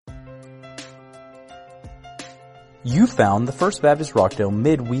You found the First Baptist Rockdale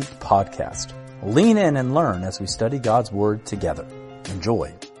Midweek Podcast. Lean in and learn as we study God's Word together.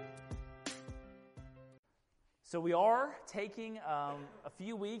 Enjoy. So we are taking a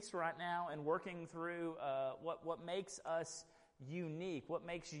few weeks right now and working through what makes us unique, what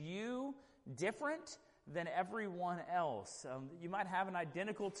makes you different than everyone else. You might have an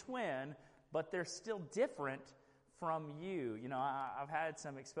identical twin, but they're still different from you. You know, I've had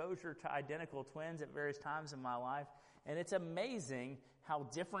some exposure to identical twins at various times in my life, and it's amazing how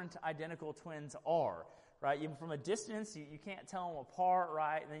different identical twins are, right? Even from a distance, you can't tell them apart,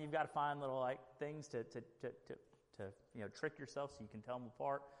 right? And then you've got to find little things to trick yourself so you can tell them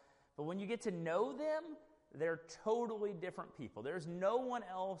apart. But when you get to know them, they're totally different people. There's no one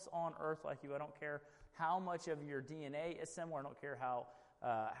else on earth like you. I don't care how much of your DNA is similar. I don't care how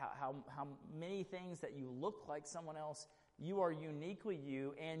many things that you look like someone else. You are uniquely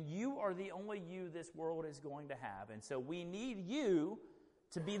you, and you are the only you this world is going to have. And so we need you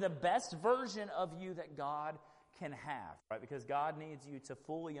to be the best version of you that God can have, right? Because God needs you to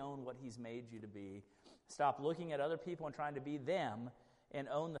fully own what He's made you to be. Stop looking at other people and trying to be them, and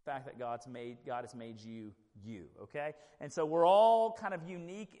own the fact that God has made you, okay? And so we're all kind of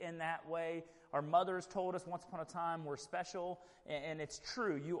unique in that way. Our mothers told us once upon a time we're special, and it's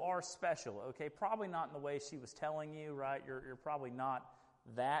true, you are special, okay? Probably not in the way she was telling you, right? You're probably not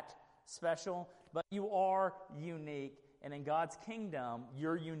that special, but you are unique, and in God's kingdom,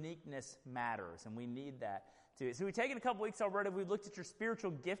 your uniqueness matters, and we need that too. So we've taken a couple weeks already. We've looked at your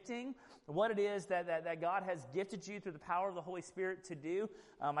spiritual gifting, what it is that God has gifted you through the power of the Holy Spirit to do.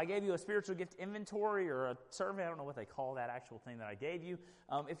 I gave you a spiritual gift inventory or a survey. I don't know what they call that actual thing that I gave you.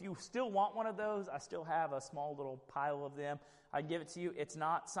 If you still want one of those, I still have a small little pile of them. I give it to you. It's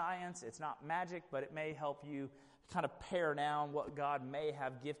not science. It's not magic, but it may help you kind of pare down what God may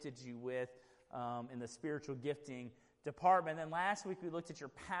have gifted you with in the spiritual gifting department. And then last week we looked at your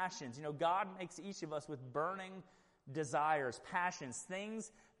passions. You know, God makes each of us with burning desires, passions,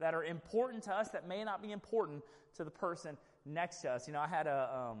 things that are important to us that may not be important to the person next to us. You know,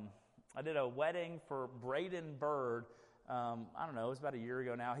 I did a wedding for Braden Bird. I don't know, it was about a year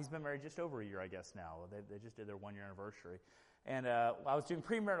ago now. He's been married just over a year, I guess, now. They just did their 1-year anniversary. And I was doing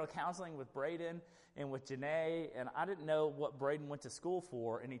premarital counseling with Braden and with Janae, and I didn't know what Braden went to school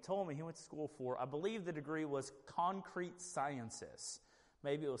for, and he told me he went to school for, I believe the degree was concrete sciences.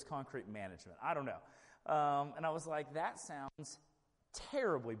 Maybe it was concrete management. I don't know. And I was like, that sounds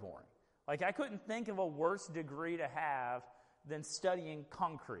terribly boring. Like, I couldn't think of a worse degree to have than studying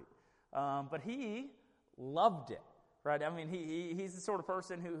concrete. But he loved it, right? I mean, he's the sort of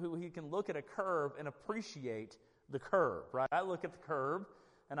person who he can look at a curve and appreciate the curve, right? I look at the curve,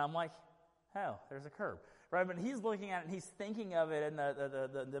 and I'm like, hell, there's a curve, right? But he's looking at it, and he's thinking of it, and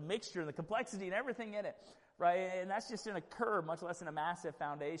the mixture, and the complexity, and everything in it, right? And that's just in a curve, much less in a massive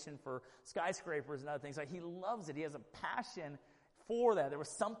foundation for skyscrapers and other things. Like, he loves it. He has a passion for that. There was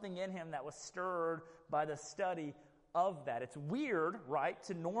something in him that was stirred by the study of that. It's weird, right,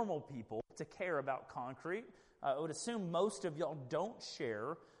 to normal people to care about concrete. I would assume most of y'all don't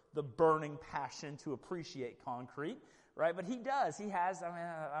share the burning passion to appreciate concrete, right? But he does. He has. I mean,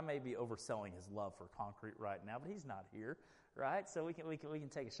 I may be overselling his love for concrete right now, but he's not here, right? So we can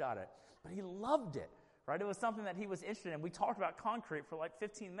take a shot at it. But he loved it, right? It was something that he was interested in. We talked about concrete for like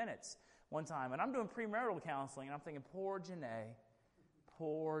 15 minutes one time, and I'm doing premarital counseling, and I'm thinking, poor Janae.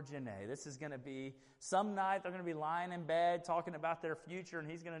 This is going to be some night they're going to be lying in bed talking about their future, and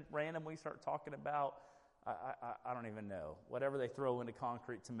he's going to randomly start talking about I don't even know. Whatever they throw into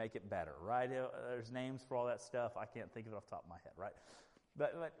concrete to make it better, right? There's names for all that stuff. I can't think of it off the top of my head, right?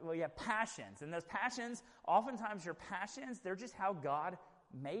 But well, yeah, passions. And those passions, oftentimes your passions, they're just how God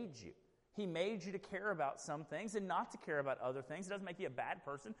made you. He made you to care about some things and not to care about other things. It doesn't make you a bad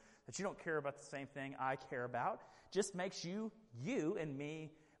person that you don't care about the same thing I care about. Just makes you and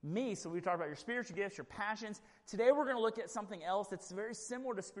me. So we talked about your spiritual gifts, your passions. Today we're going to look at something else that's very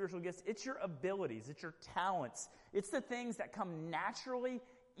similar to spiritual gifts. It's your abilities. It's your talents. It's the things that come naturally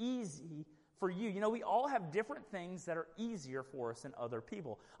easy for you. You know, we all have different things that are easier for us than other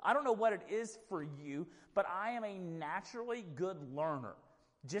people. I don't know what it is for you, but I am a naturally good learner.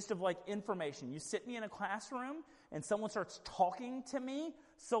 Just of like information. You sit me in a classroom and someone starts talking to me,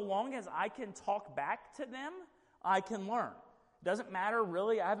 so long as I can talk back to them, I can learn. Doesn't matter,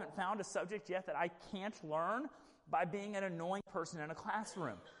 really. I haven't found a subject yet that I can't learn by being an annoying person in a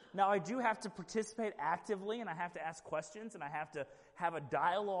classroom. Now, I do have to participate actively, and I have to ask questions, and I have to have a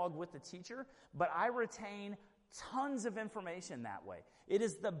dialogue with the teacher, but I retain tons of information that way. It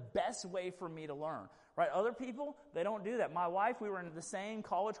is the best way for me to learn, right? Other people, they don't do that. My wife, we were in the same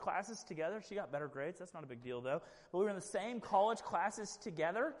college classes together. She got better grades. That's not a big deal, though. But we were in the same college classes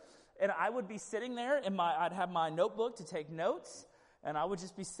together, and I would be sitting there, and I'd have my notebook to take notes, and I would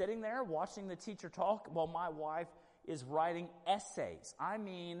just be sitting there watching the teacher talk while my wife is writing essays. I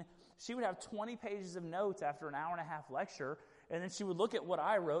mean, she would have 20 pages of notes after an hour and a half lecture, and then she would look at what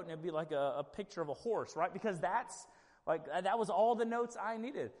I wrote, and it'd be like a picture of a horse, right? Because that was all the notes I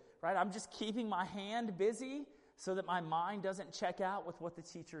needed, right? I'm just keeping my hand busy so that my mind doesn't check out with what the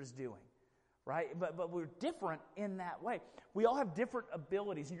teacher is doing, right? But we're different in that way. We all have different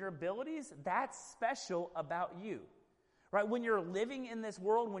abilities, and your abilities, that's special about you, right? When you're living in this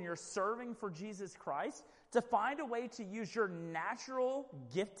world, when you're serving for Jesus Christ, to find a way to use your natural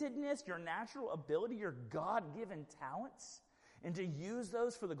giftedness, your natural ability, your God-given talents, and to use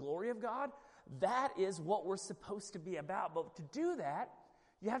those for the glory of God, that is what we're supposed to be about. But to do that,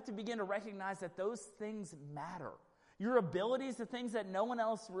 you have to begin to recognize that those things matter. Your abilities, the things that no one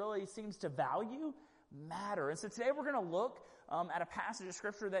else really seems to value, matter. And so today we're going to look at a passage of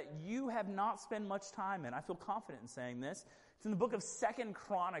Scripture that you have not spent much time in. I feel confident in saying this. It's in the book of 2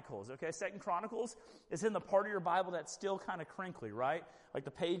 Chronicles, okay? 2 Chronicles is in the part of your Bible that's still kind of crinkly, right? Like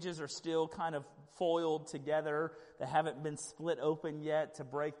the pages are still kind of foiled together. They haven't been split open yet to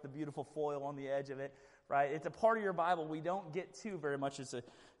break the beautiful foil on the edge of it, right? It's a part of your Bible we don't get to very much. It's a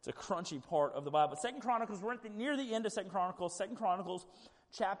crunchy part of the Bible. 2 Chronicles, we're near the end of 2 Chronicles. 2 Chronicles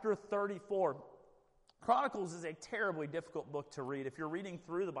chapter 34. Chronicles is a terribly difficult book to read if you're reading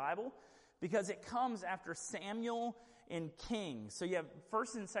through the Bible because it comes after Samuel and Kings. So you have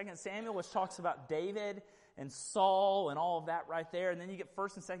 1st and 2nd Samuel, which talks about David and Saul and all of that right there. And then you get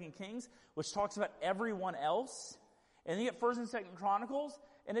 1st and 2nd Kings, which talks about everyone else. And then you get 1st and 2nd Chronicles,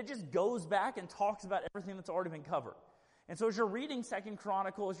 and it just goes back and talks about everything that's already been covered. And so as you're reading 2nd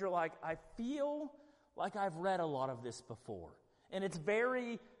Chronicles, you're like, I feel like I've read a lot of this before. And it's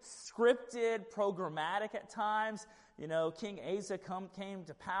very scripted, programmatic at times. You know, King Asa came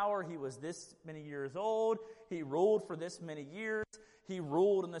to power. He was this many years old. He ruled for this many years. He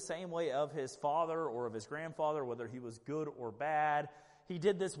ruled in the same way of his father or of his grandfather, whether he was good or bad. He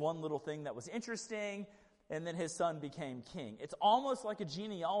did this one little thing that was interesting, and then his son became king. It's almost like a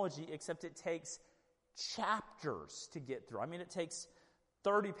genealogy, except it takes chapters to get through. I mean, it takes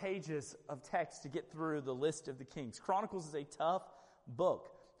 30 pages of text to get through the list of the kings. Chronicles is a tough book.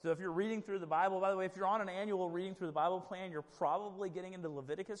 So if you're reading through the Bible, by the way, if you're on an annual reading through the Bible plan, you're probably getting into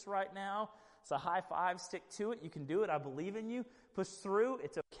Leviticus right now. So high five, stick to it. You can do it. I believe in you. Push through.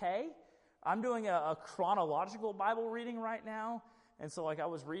 It's okay. I'm doing a chronological Bible reading right now. And so like I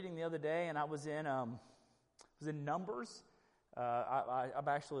was reading the other day, and I was in Numbers. I'm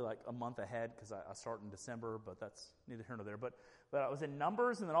actually like a month ahead because I start in December, but that's neither here nor there. But I was in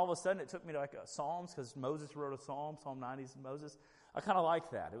Numbers, and then all of a sudden it took me to like Psalms because Moses wrote a psalm, Psalm 90 is Moses. I kind of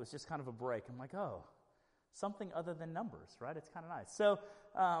like that. It was just kind of a break. I'm like, oh, something other than Numbers, right? It's kind of nice. So,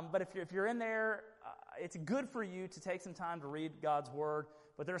 but if you're in there, it's good for you to take some time to read God's Word,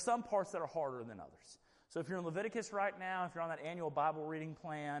 but there are some parts that are harder than others. So if you're in Leviticus right now, if you're on that annual Bible reading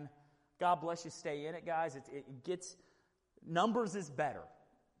plan, God bless you, stay in it, guys. It gets, Numbers is better,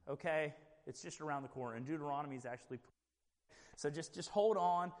 okay? It's just around the corner, and Deuteronomy is actually, so just hold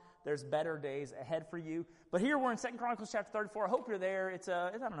on. There's better days ahead for you. But here we're in 2 Chronicles chapter 34. I hope you're there. It's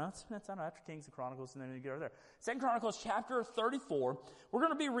after Kings and Chronicles, and then you go there. 2 Chronicles chapter 34. We're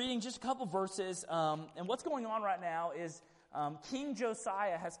going to be reading just a couple verses. And what's going on right now is King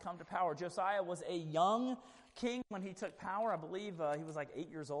Josiah has come to power. Josiah was a young king when he took power. I believe he was like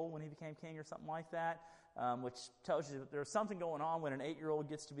 8 years old when he became king or something like that, which tells you that there's something going on when an 8-year-old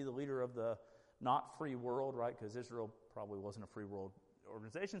gets to be the leader of the not free world, right? Because Israel probably wasn't a free world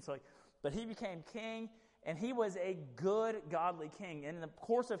organization. But he became king, and he was a good, godly king. And in the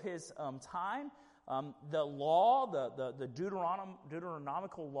course of his time, the law, the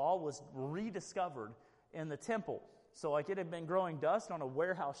Deuteronomical law was rediscovered in the temple. So like it had been growing dust on a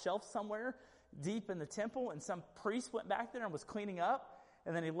warehouse shelf somewhere deep in the temple, and some priest went back there and was cleaning up,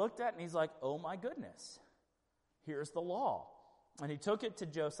 and then he looked at it and he's like, oh my goodness, here's the law. And he took it to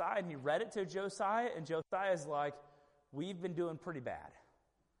Josiah, and he read it to Josiah, and Josiah's like, we've been doing pretty bad.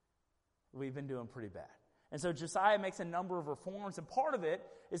 We've been doing pretty bad. And so Josiah makes a number of reforms, and part of it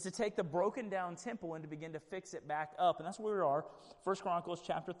is to take the broken down temple and to begin to fix it back up. And that's where we are, 1 Chronicles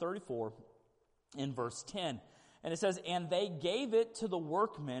chapter 34 in verse 10. And it says, and they gave it to the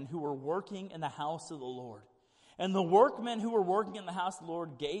workmen who were working in the house of the Lord. And the workmen who were working in the house of the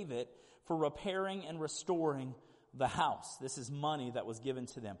Lord gave it for repairing and restoring the house. This is money that was given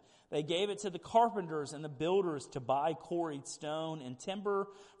to them. They gave it to the carpenters and the builders to buy quarried stone and timber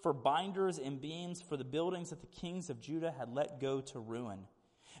for binders and beams for the buildings that the kings of Judah had let go to ruin.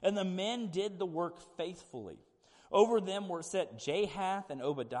 And the men did the work faithfully. Over them were set Jahath and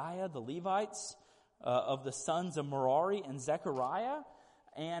Obadiah, the Levites, of the sons of Merari, and Zechariah,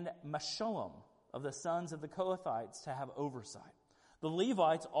 and Meshullam, of the sons of the Kohathites, to have oversight. The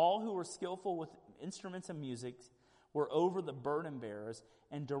Levites, all who were skillful with instruments of music, were over the burden bearers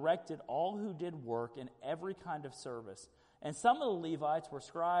and directed all who did work in every kind of service. And some of the Levites were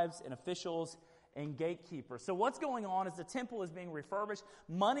scribes and officials and gatekeepers. So what's going on is the temple is being refurbished.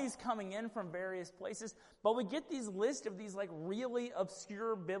 Money's coming in from various places. But we get these lists of these like really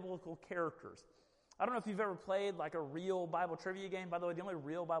obscure biblical characters. I don't know if you've ever played like a real Bible trivia game. By the way, the only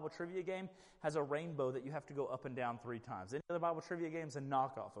real Bible trivia game has a rainbow that you have to go up and down 3 times. Any other Bible trivia game is a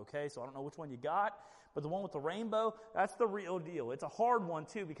knockoff, okay? So I don't know which one you got, but the one with the rainbow, that's the real deal. It's a hard one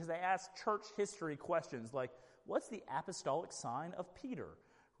too because they ask church history questions like, what's the apostolic sign of Peter?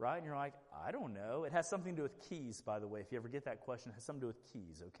 Right? And you're like, I don't know. It has something to do with keys, by the way. If you ever get that question, it has something to do with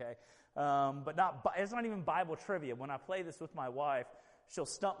keys, okay? But it's not even Bible trivia. When I play this with my wife, she'll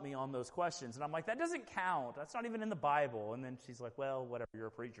stump me on those questions. And I'm like, that doesn't count. That's not even in the Bible. And then she's like, well, whatever, you're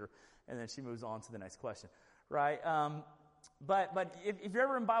a preacher. And then she moves on to the next question, right? But if you're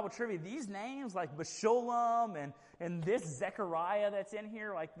ever in Bible trivia, these names like Meshullam and this Zechariah that's in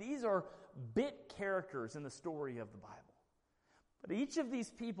here, like these are bit characters in the story of the Bible. But each of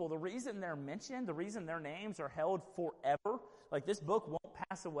these people, the reason they're mentioned, the reason their names are held forever, like this book won't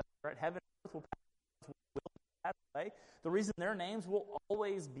pass away, right? Heaven and earth will pass away. The reason their names will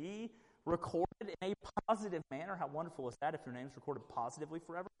always be recorded in a positive manner, how wonderful is that if your name's recorded positively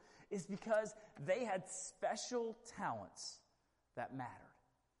forever, is because they had special talents that mattered.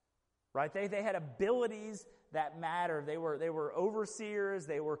 Right? They had abilities that mattered. They were overseers.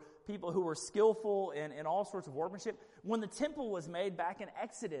 They were people who were skillful in all sorts of workmanship. When the temple was made back in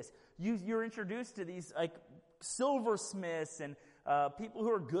Exodus, you're introduced to these like silversmiths and people who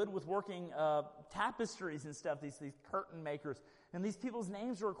are good with working tapestries and stuff, these curtain makers. And these people's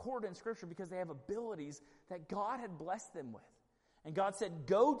names are recorded in Scripture because they have abilities that God had blessed them with. And God said,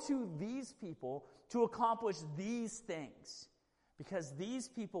 go to these people to accomplish these things because these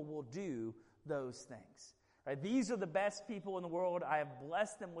people will do those things. Right? These are the best people in the world. I have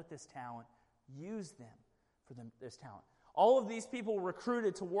blessed them with this talent. Use them for this talent. All of these people were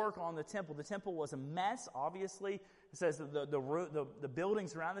recruited to work on the temple. The temple was a mess, obviously. It says that the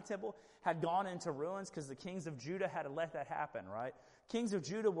buildings around the temple had gone into ruins because the kings of Judah had to let that happen, right? Kings of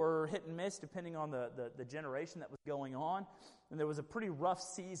Judah were hit and miss depending on the generation that was going on. And there was a pretty rough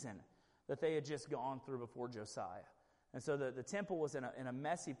season that they had just gone through before Josiah. And so the temple was in a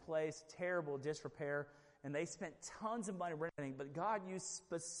messy place, terrible disrepair, and they spent tons of money renovating. But God used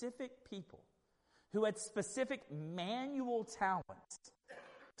specific people who had specific manual talents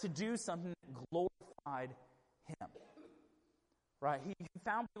to do something that glorified Him. Right? He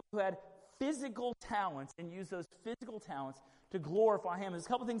found people who had physical talents and used those physical talents to glorify Him. There's a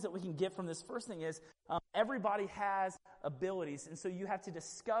couple things that we can get from this. First thing is, everybody has abilities, and so you have to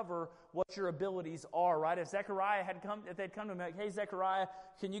discover what your abilities are, right? If they'd come to him like, hey, Zechariah,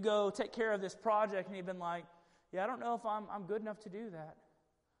 can you go take care of this project? And he'd been like, yeah, I don't know if I'm good enough to do that.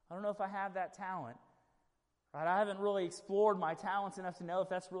 I don't know if I have that talent. Right? I haven't really explored my talents enough to know if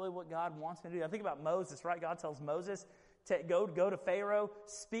that's really what God wants me to do. I think about Moses, right? God tells Moses, go to Pharaoh,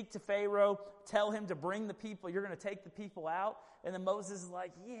 speak to Pharaoh, tell him to bring the people. You're going to take the people out. And then Moses is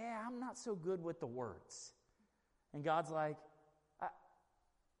like, yeah, I'm not so good with the words. And God's like,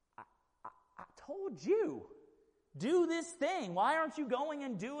 I told you, do this thing. Why aren't you going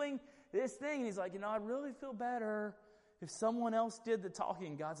and doing this thing? And he's like, I'd really feel better if someone else did the talking.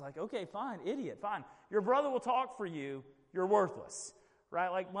 And God's like, okay, fine, idiot, fine. Your brother will talk for you. You're worthless. Right?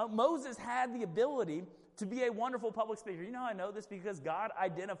 Like Moses had the ability to be a wonderful public speaker. You know I know this because God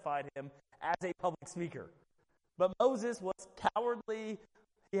identified him as a public speaker. But Moses was cowardly.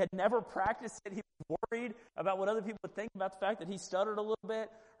 He had never practiced it. He was worried about what other people would think about the fact that he stuttered a little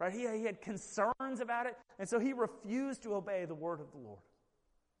bit. Right? He had concerns about it. And so he refused to obey the word of the Lord.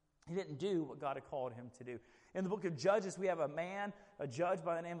 He didn't do what God had called him to do. In the book of Judges, we have a judge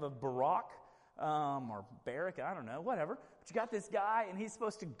by the name of Barak, or Barak, I don't know, whatever. But you got this guy, and he's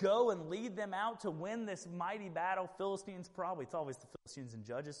supposed to go and lead them out to win this mighty battle. Philistines, probably. It's always the Philistines in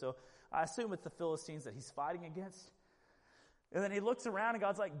Judges, so I assume it's the Philistines that he's fighting against. And then he looks around, and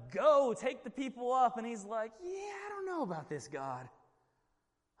God's like, go, take the people up. And he's like, yeah, I don't know about this, God.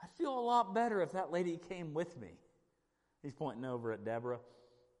 I'd feel a lot better if that lady came with me. He's pointing over at Deborah.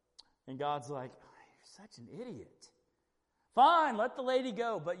 And God's like, You're such an idiot. Fine, let the lady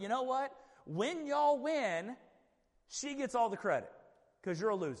go. But you know what? When y'all win, she gets all the credit because you're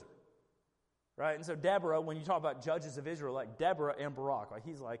a loser. Right? And so Deborah, when you talk about judges of Israel, like Deborah and Barak, like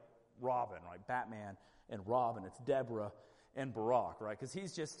he's like Robin, right? Batman and Robin. It's Deborah and Barak, right? Because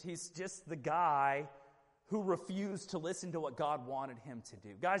he's just the guy who refused to listen to what God wanted him to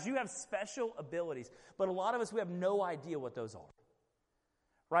do. Guys, you have special abilities, but a lot of us, we have no idea what those are.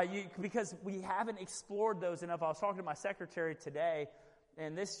 Right? Because we haven't explored those enough. I was talking to my secretary today,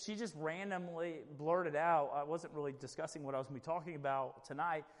 and she just randomly blurted out. I wasn't really discussing what I was going to be talking about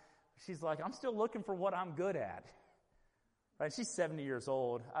tonight. She's like, I'm still looking for what I'm good at. Right? She's 70 years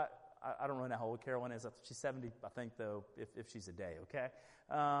old. I don't really know how old Carolyn is. She's 70, I think, though, if she's a day, okay?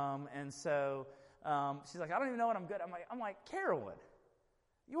 And so she's like, I don't even know what I'm good at. I'm like, Carolyn,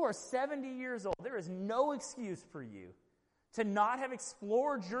 you are 70 years old. There is no excuse for you to not have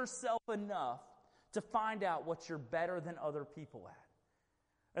explored yourself enough to find out what you're better than other people at.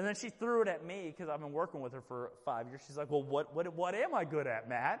 And then she threw it at me because I've been working with her for 5 years. She's like, well, what am I good at,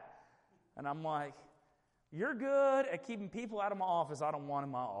 Matt? And I'm like, you're good at keeping people out of my office I don't want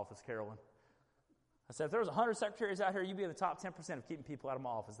in my office, Carolyn. I said, if there was 100 secretaries out here, you'd be in the top 10% of keeping people out of my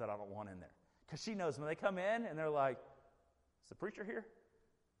office that I don't want in there. Because she knows when they come in and they're like, is the preacher here?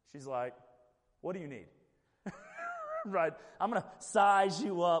 She's like, what do you need? Right? I'm going to size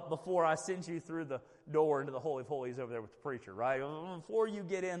you up before I send you through the door into the Holy of Holies over there with the preacher, right? Before you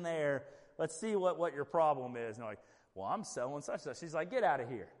get in there, let's see what your problem is. And they're like, well, I'm selling such and such. She's like, get out of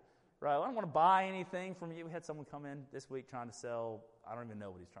here. Right? I don't want to buy anything from you. We had someone come in this week trying to sell, I don't even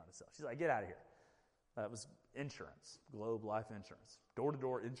know what he's trying to sell. She's like, get out of here. That was insurance, Globe Life Insurance.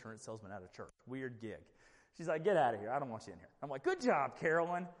 Door-to-door insurance salesman at a church. Weird gig. She's like, get out of here. I don't want you in here. I'm like, good job,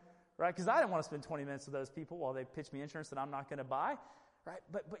 Carolyn. Right? Because I didn't want to spend 20 minutes with those people while they pitch me insurance that I'm not going to buy. Right?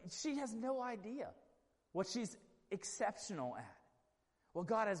 But she has no idea what she's exceptional at, what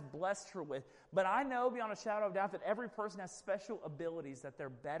God has blessed her with. But I know beyond a shadow of doubt that every person has special abilities that they're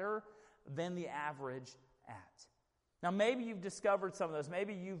better than the average at. Now, maybe you've discovered some of those.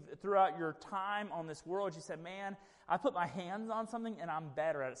 Maybe throughout your time on this world, you said, man, I put my hands on something and I'm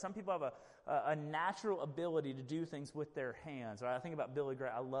better at it. Some people have a natural ability to do things with their hands. Right? I think about Billy Gray.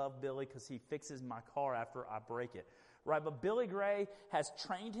 I love Billy because he fixes my car after I break it. Right? But Billy Gray has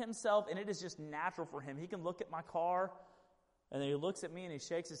trained himself, and it is just natural for him. He can look at my car, and then he looks at me and he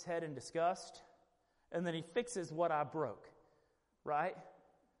shakes his head in disgust, and then he fixes what I broke. Right?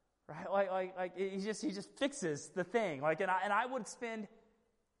 Right? Like he just fixes the thing. Like, and I would spend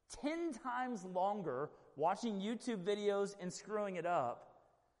 10 times longer watching YouTube videos and screwing it up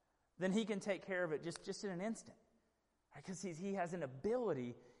than he can take care of it just in an instant. Because he has an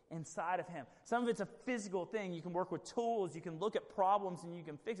ability inside of him. Some of it's a physical thing. You can work with tools. You can look at problems and you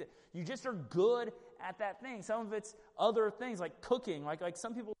can fix it. You just are good at that thing. Some of it's other things like cooking. Like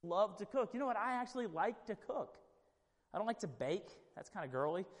some people love to cook. You know what? I actually like to cook. I don't like to bake. That's kind of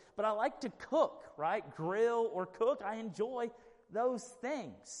girly. But I like to cook, right? Grill or cook. I enjoy those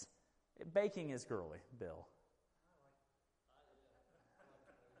things. Baking is girly, Bill.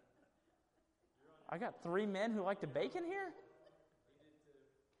 I got 3 men who like to bake in here?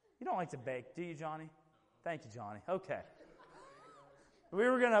 You don't like to bake, do you, Johnny? Thank you, Johnny. Okay. We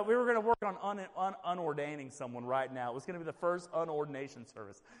were gonna work on unordaining someone right now. It was gonna be the first unordination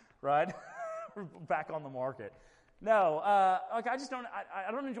service, right? We're back on the market. No, I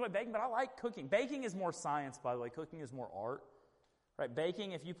don't enjoy baking, but I like cooking. Baking is more science, by the way. Cooking is more art. Right?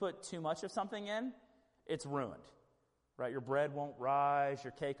 Baking, if you put too much of something in, it's ruined. Right? Your bread won't rise,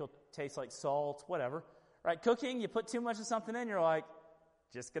 your cake will taste like salt, whatever. Right? Cooking, you put too much of something in, you're like,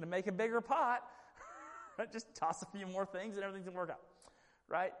 just going to make a bigger pot. Right? Just toss a few more things and everything's going to work out.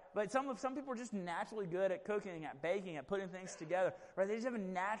 Right? But some people are just naturally good at cooking, at baking, at putting things together. Right? They just have a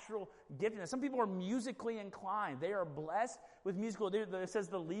natural giftedness. Some people are musically inclined. They are blessed with musical. It says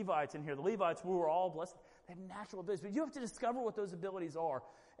the Levites in here. The Levites, we were all blessed. They have natural abilities. But you have to discover what those abilities are.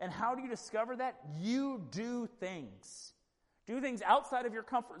 And how do you discover that? You do things. Do things outside of your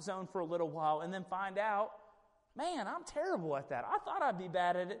comfort zone for a little while and then find out, man, I'm terrible at that. I thought I'd be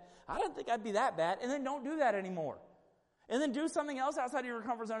bad at it. I didn't think I'd be that bad. And then don't do that anymore. And then do something else outside of your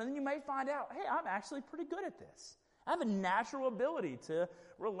comfort zone. And then you may find out, hey, I'm actually pretty good at this. I have a natural ability to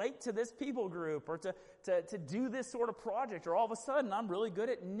relate to this people group or to do this sort of project. Or all of a sudden, I'm really good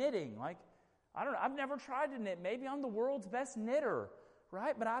at knitting. Like, I don't know. I've never tried to knit. Maybe I'm the world's best knitter,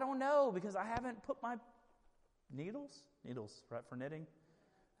 right? But I don't know because I haven't put my needles, right, for knitting.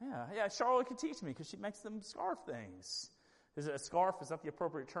 Yeah, Charlotte could teach me because she makes them scarf things. Is it a scarf? Is that the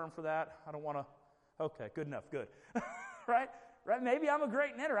appropriate term for that? I don't want to. Okay, good enough, good. Right? Maybe I'm a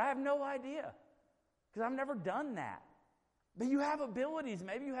great knitter. I have no idea. because I've never done that. But you have abilities.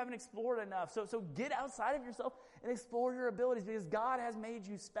 Maybe you haven't explored enough. So get outside of yourself and explore your abilities, because God has made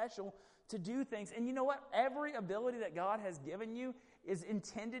you special to do things. And you know what? Every ability that God has given you is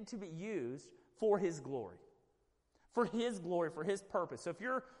intended to be used for His glory. For His glory, for His purpose. So if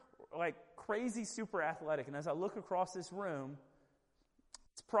you're like crazy super athletic, and as I look across this room,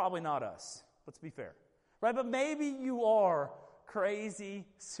 it's probably not us. Let's be fair. Right? But maybe you are crazy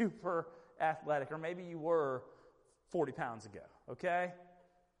super athletic, or maybe you were 40 pounds ago, okay?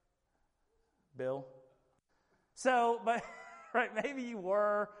 Bill? So, but, right, maybe you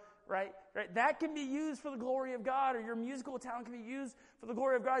were, right? That can be used for the glory of God, or your musical talent can be used for the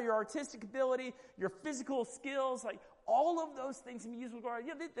glory of God, your artistic ability, your physical skills, like all of those things can be used for glory.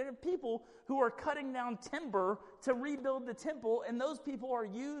 Yeah, there are people who are cutting down timber to rebuild the temple, and those people are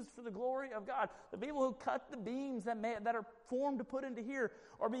used for the glory of God. The people who cut the beams that are formed to put into here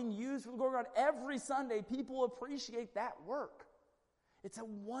are being used for the glory of God. Every Sunday, people appreciate that work. It's a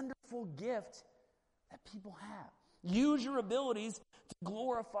wonderful gift that people have. Use your abilities to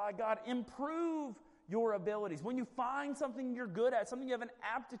glorify God. Improve your abilities. When you find something you're good at, something you have an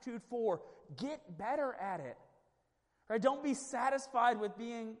aptitude for, get better at it. Right? Don't be satisfied with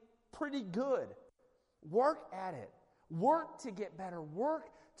being pretty good. Work at it. Work to get better. Work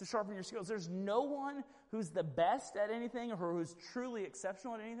to sharpen your skills. There's no one who's the best at anything or who's truly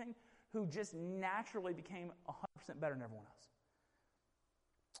exceptional at anything who just naturally became 100% better than everyone else.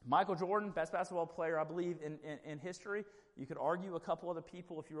 Michael Jordan, best basketball player, I believe, in history. You could argue a couple other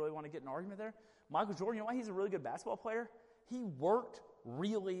people if you really want to get an argument there. Michael Jordan, you know why he's a really good basketball player? He worked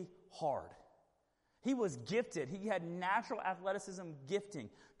really hard. He was gifted. He had natural athleticism gifting.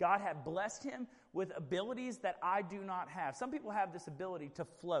 God had blessed him with abilities that I do not have. Some people have this ability to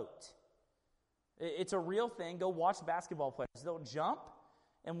float. It's a real thing. Go watch basketball players. They'll jump,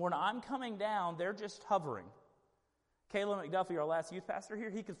 and when I'm coming down, they're just hovering. Caleb McDuffie, our last youth pastor here,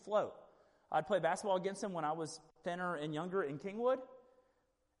 he could float. I'd play basketball against him when I was thinner and younger in Kingwood,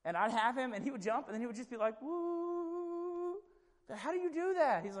 and I'd have him, and he would jump, and then he would just be like, woo. How do you do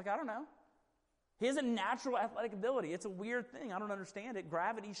that? He's like, I don't know. He has a natural athletic ability. It's a weird thing. I don't understand it.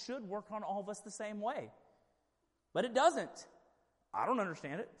 Gravity should work on all of us the same way. But it doesn't. I don't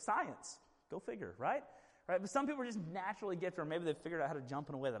understand it. Science. Go figure, right? But some people are just naturally gifted, or maybe they've figured out how to jump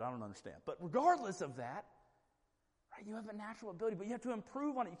in a way that I don't understand. But regardless of that, right, you have a natural ability, but you have to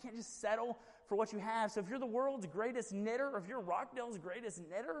improve on it. You can't just settle for what you have. So if you're the world's greatest knitter, or if you're Rockdale's greatest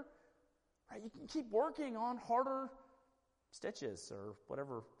knitter, right, you can keep working on harder stitches or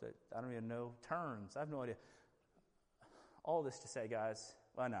whatever, that I don't even know, turns. I have no idea. All this to say, guys,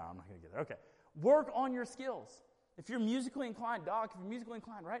 well, no, I'm not going to get there. Okay. Work on your skills. If you're musically inclined, Doc, if you're musically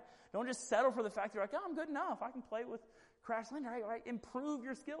inclined, right, don't just settle for the fact that you're like, oh, I'm good enough. I can play with Crash Landing, right? Improve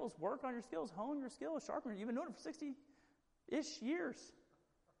your skills. Work on your skills. Hone your skills. Sharpen. You've been doing it for 60-ish years.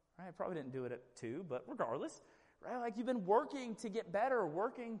 Right? I probably didn't do it at 2, but regardless, right? Like you've been working to get better,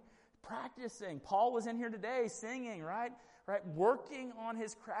 practicing. Paul was in here today singing, right? Working on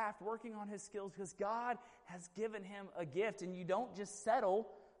his craft, working on his skills, because God has given him a gift, and you don't just settle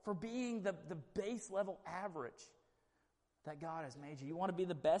for being the base level average that God has made you. You want to be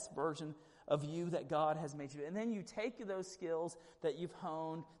the best version of you that God has made you. And then you take those skills that you've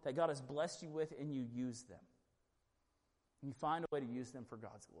honed, that God has blessed you with, and you use them. And you find a way to use them for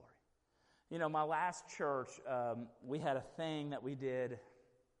God's glory. You know, my last church, we had a thing that we did,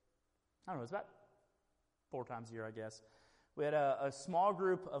 I don't know, it was about 4 times a year, I guess. We had a small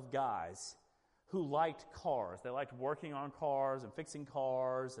group of guys who liked cars. They liked working on cars and fixing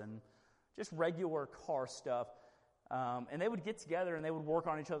cars and just regular car stuff. And they would get together and they would work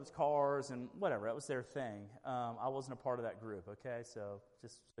on each other's cars and whatever. That was their thing. I wasn't a part of that group, okay? So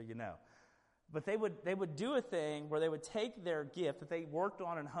just so you know. But they would do a thing where they would take their gift that they worked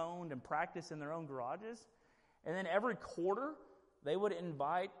on and honed and practiced in their own garages, and then every quarter they would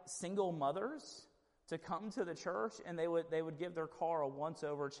invite single mothers to come to the church, and they would give their car a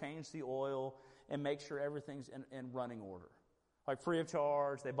once-over, change the oil, and make sure everything's in running order. Like free of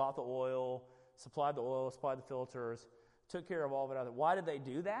charge, they bought the oil, supplied the filters, took care of all of it. Why did they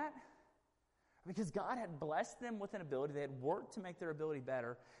do that? Because God had blessed them with an ability. They had worked to make their ability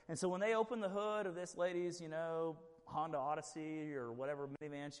better. And so when they opened the hood of this lady's, Honda Odyssey or whatever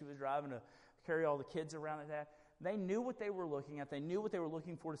minivan she was driving to carry all the kids around like that, they knew what they were looking at. They knew what they were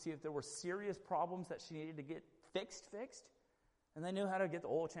looking for to see if there were serious problems that she needed to get fixed. And they knew how to get the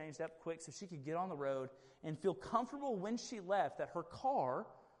oil changed up quick so she could get on the road and feel comfortable when she left that her car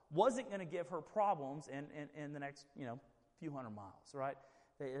wasn't going to give her problems in the next, few hundred miles, right?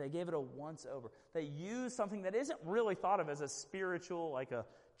 They gave it a once-over. They used something that isn't really thought of as a spiritual, like a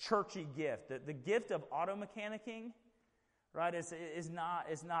churchy gift. The gift of auto mechanicking, right, is not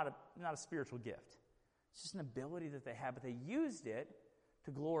a spiritual gift. It's just an ability that they have, but they used it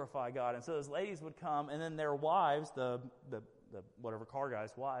to glorify God. And so those ladies would come, and then their wives, the whatever car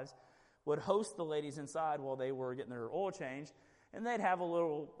guys' wives, would host the ladies inside while they were getting their oil changed, and they'd have a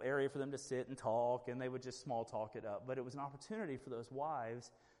little area for them to sit and talk, and they would just small talk it up. But it was an opportunity for those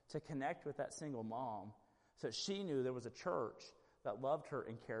wives to connect with that single mom so that she knew there was a church that loved her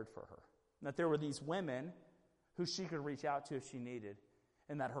and cared for her. And that there were these women who she could reach out to if she needed,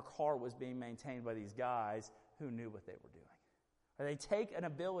 and that her car was being maintained by these guys who knew what they were doing. Or they take an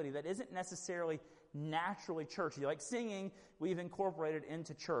ability that isn't necessarily naturally churchy. Like singing, we've incorporated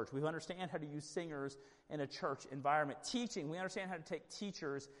into church. We understand how to use singers in a church environment. Teaching, we understand how to take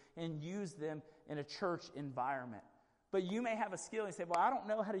teachers and use them in a church environment. But you may have a skill and say, well, I don't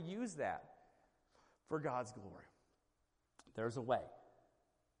know how to use that for God's glory. There's a way.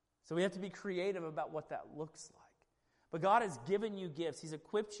 So we have to be creative about what that looks like. But God has given you gifts. He's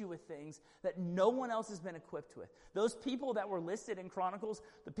equipped you with things that no one else has been equipped with. Those people that were listed in Chronicles,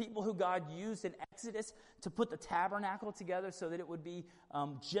 the people who God used in Exodus to put the tabernacle together so that it would be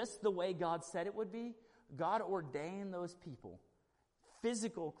just the way God said it would be, God ordained those people,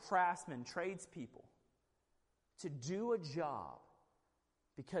 physical craftsmen, tradespeople, to do a job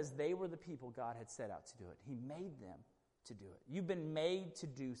because they were the people God had set out to do it. He made them to do it. You've been made to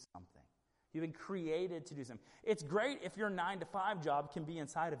do something. You've been created to do something. It's great if your 9-to-5 job can be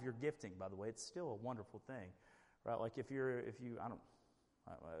inside of your gifting, by the way. It's still a wonderful thing, right? Like I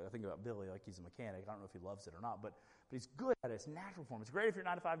think about Billy, like he's a mechanic. I don't know if he loves it or not, but he's good at it. It's natural for him. It's great if your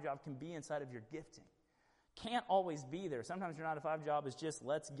 9-to-5 job can be inside of your gifting. Can't always be there. Sometimes your 9-to-5 job is just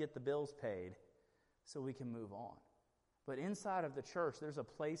let's get the bills paid so we can move on. But inside of the church, there's a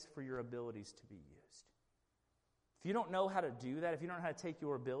place for your abilities to be used. If you don't know how to do that, if you don't know how to take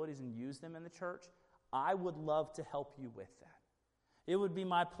your abilities and use them in the church, I would love to help you with that. It would be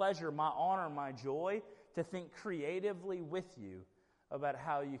my pleasure, my honor, my joy to think creatively with you about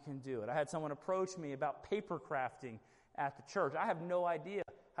how you can do it. I had someone approach me about paper crafting at the church. I have no idea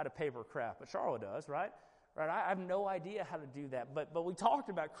how to paper craft, but Charlotte does, right? I have no idea how to do that. But we talked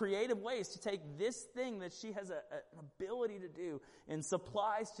about creative ways to take this thing that she has an ability to do and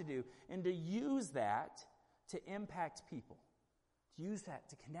supplies to do, and to use that to impact people, to use that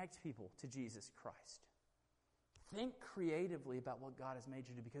to connect people to Jesus Christ. Think creatively about what God has made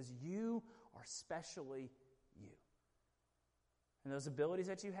you to do because you are specially you. And those abilities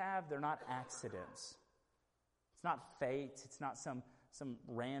that you have, they're not accidents. It's not fate. It's not some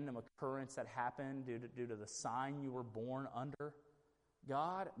random occurrence that happened due to the sign you were born under.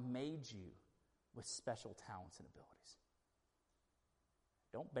 God made you with special talents and abilities.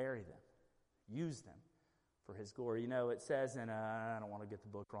 Don't bury them. Use them for His glory. You know, it says in, I don't want to get the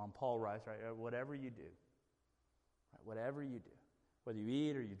book wrong, Paul writes, right, whatever you do, right, whatever you do, whether you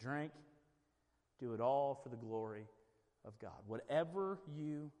eat or you drink, do it all for the glory of God. Whatever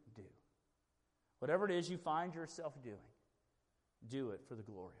you do, whatever it is you find yourself doing, do it for the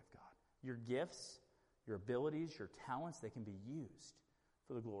glory of God. Your gifts, your abilities, your talents, they can be used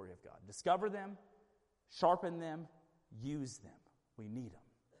for the glory of God. Discover them, sharpen them, use them. We need them.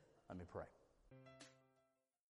 Let me pray.